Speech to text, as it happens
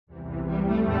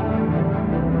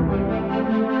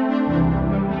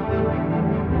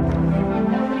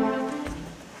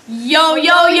Yo,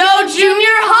 yo, yo,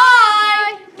 junior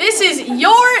high! This is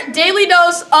your daily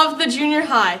dose of the junior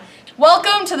high.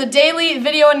 Welcome to the daily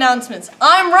video announcements.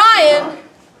 I'm Ryan.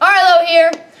 Arlo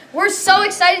here. We're so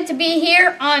excited to be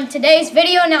here on today's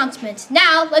video announcements.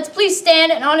 Now, let's please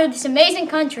stand and honor this amazing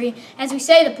country as we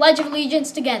say the Pledge of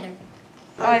Allegiance together.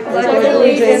 I pledge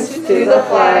allegiance to the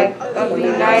flag of the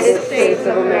United States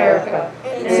of America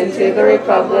and to the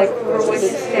republic for which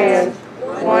it stands,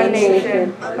 one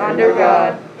nation, under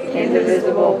God,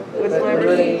 indivisible, with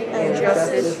liberty and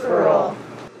justice for all.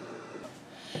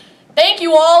 Thank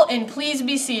you all, and please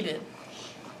be seated.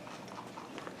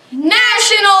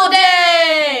 National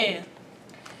Day!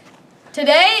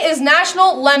 Today is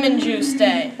National Lemon Juice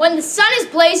Day. When the sun is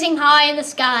blazing high in the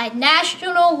sky,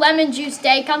 National Lemon Juice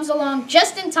Day comes along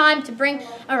just in time to bring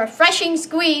a refreshing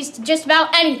squeeze to just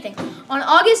about anything. On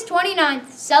August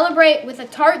 29th, celebrate with a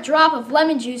tart drop of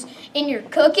lemon juice in your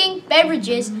cooking,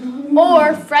 beverages,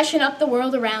 or freshen up the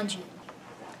world around you.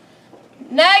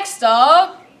 Next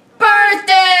up,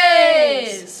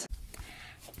 birthdays!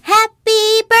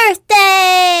 Happy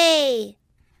birthday!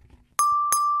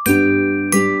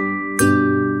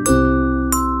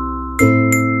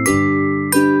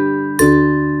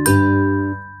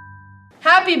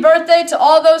 Happy birthday to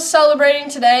all those celebrating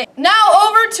today. Now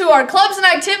over to our clubs and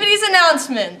activities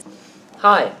announcement.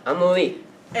 Hi, I'm Malik.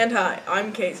 And hi,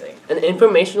 I'm Casey. An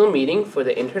informational meeting for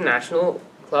the International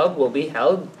Club will be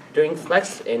held during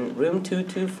Flex in room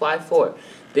 2254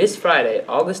 this Friday,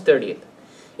 August 30th.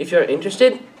 If you're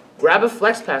interested, grab a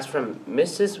Flex Pass from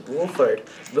Mrs. Wolford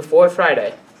before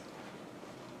Friday.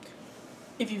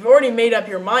 If you've already made up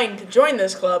your mind to join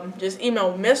this club, just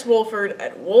email Miss Wolford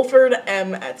at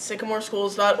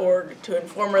wolfordm@sycamoreschools.org to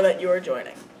inform her that you are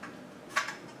joining.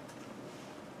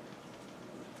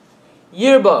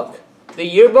 Yearbook. The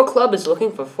Yearbook Club is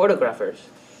looking for photographers.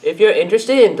 If you're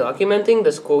interested in documenting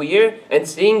the school year and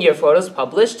seeing your photos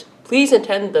published, please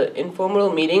attend the informal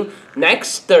meeting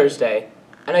next Thursday.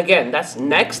 And again, that's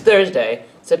next Thursday,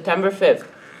 September 5th,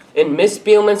 in Miss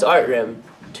Spielman's Art Room,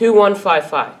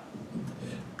 2155.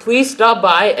 Please stop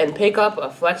by and pick up a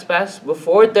Flex Pass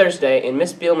before Thursday in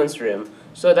Miss Spielman's room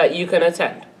so that you can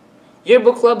attend.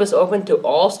 Yearbook Club is open to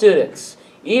all students,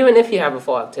 even if you have a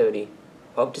fall activity.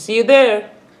 Hope to see you there.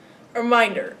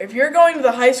 Reminder, if you're going to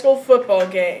the high school football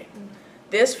game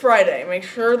this Friday, make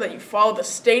sure that you follow the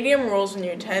stadium rules when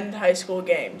you attend high school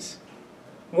games.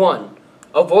 1.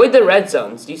 Avoid the red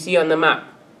zones you see on the map.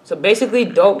 So basically,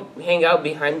 don't hang out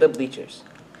behind the bleachers.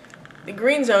 The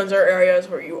green zones are areas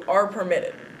where you are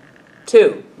permitted.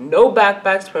 2. No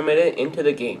backpacks permitted into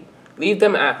the game. Leave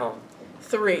them at home.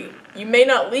 3. You may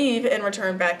not leave and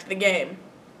return back to the game.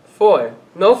 4.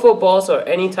 No footballs or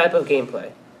any type of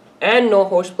gameplay. And no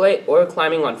horseplay or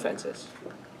climbing on fences.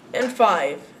 And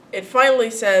 5. It finally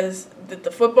says that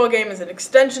the football game is an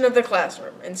extension of the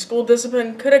classroom, and school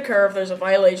discipline could occur if there's a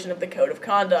violation of the code of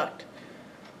conduct.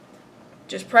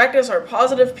 Just practice our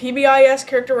positive PBIS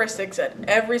characteristics at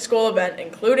every school event,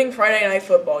 including Friday night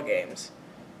football games.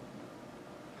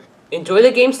 Enjoy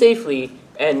the game safely,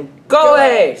 and go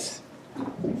A's!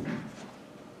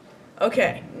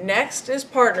 Okay, next is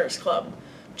Partners Club.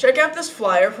 Check out this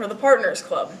flyer for the Partners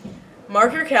Club.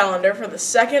 Mark your calendar for the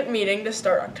second meeting to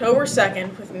start October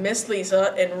 2nd with Miss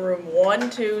Lisa in room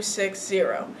 1260,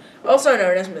 also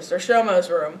known as Mr. Shomo's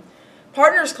room.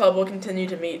 Partners Club will continue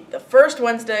to meet the first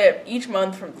Wednesday of each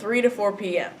month from 3 to 4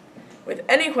 p.m. With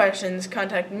any questions,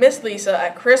 contact Miss Lisa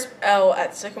at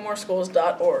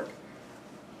crispl@sycamoreschools.org.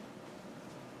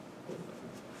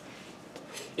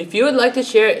 If you would like to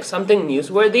share something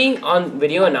newsworthy on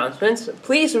video announcements,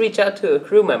 please reach out to a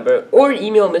crew member or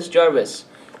email Ms. Jarvis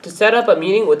to set up a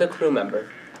meeting with a crew member.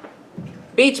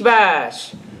 Beach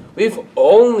Bash! We've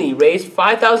only raised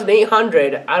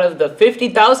 $5,800 out of the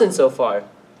 $50,000 so far.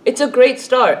 It's a great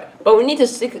start, but we need to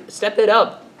step it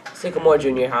up, Sycamore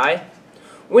Junior High.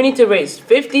 We need to raise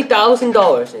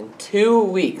 $50,000 in 2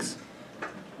 weeks.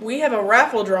 We have a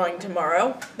raffle drawing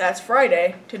tomorrow, that's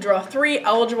Friday, to draw 3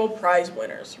 eligible prize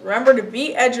winners. Remember, to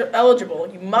be eligible,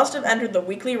 you must have entered the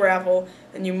weekly raffle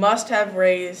and you must have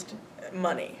raised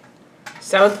money.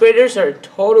 7th graders are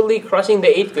totally crushing the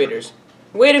 8th graders.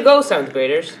 Way to go, 7th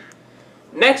graders.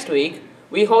 Next week,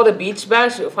 we hold a Beach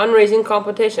Bash fundraising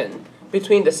competition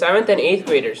between the 7th and 8th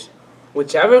graders.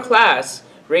 Whichever class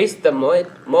raised the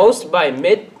most by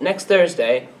next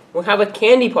Thursday will have a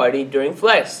candy party during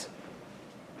Flex.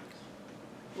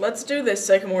 Let's do this,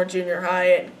 Sycamore Junior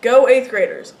High, and go 8th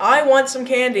graders. I want some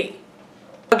candy.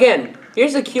 Again,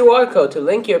 here's a QR code to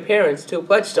link your parents to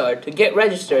Pledge Star to get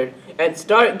registered and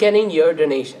start getting your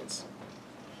donations.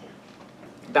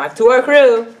 Back to our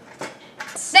crew.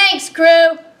 Thanks,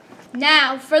 crew.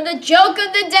 Now for the joke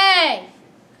of the day.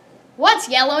 What's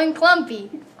yellow and clumpy?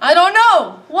 I don't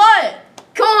know. What?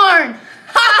 Corn!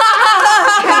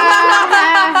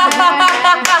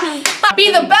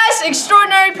 Be the best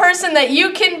extraordinary person that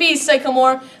you can be,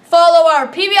 Sycamore. Follow our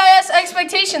PBIS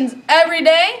expectations every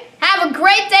day. Have a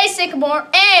great day, Sycamore,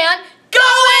 and Go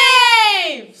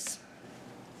Waves!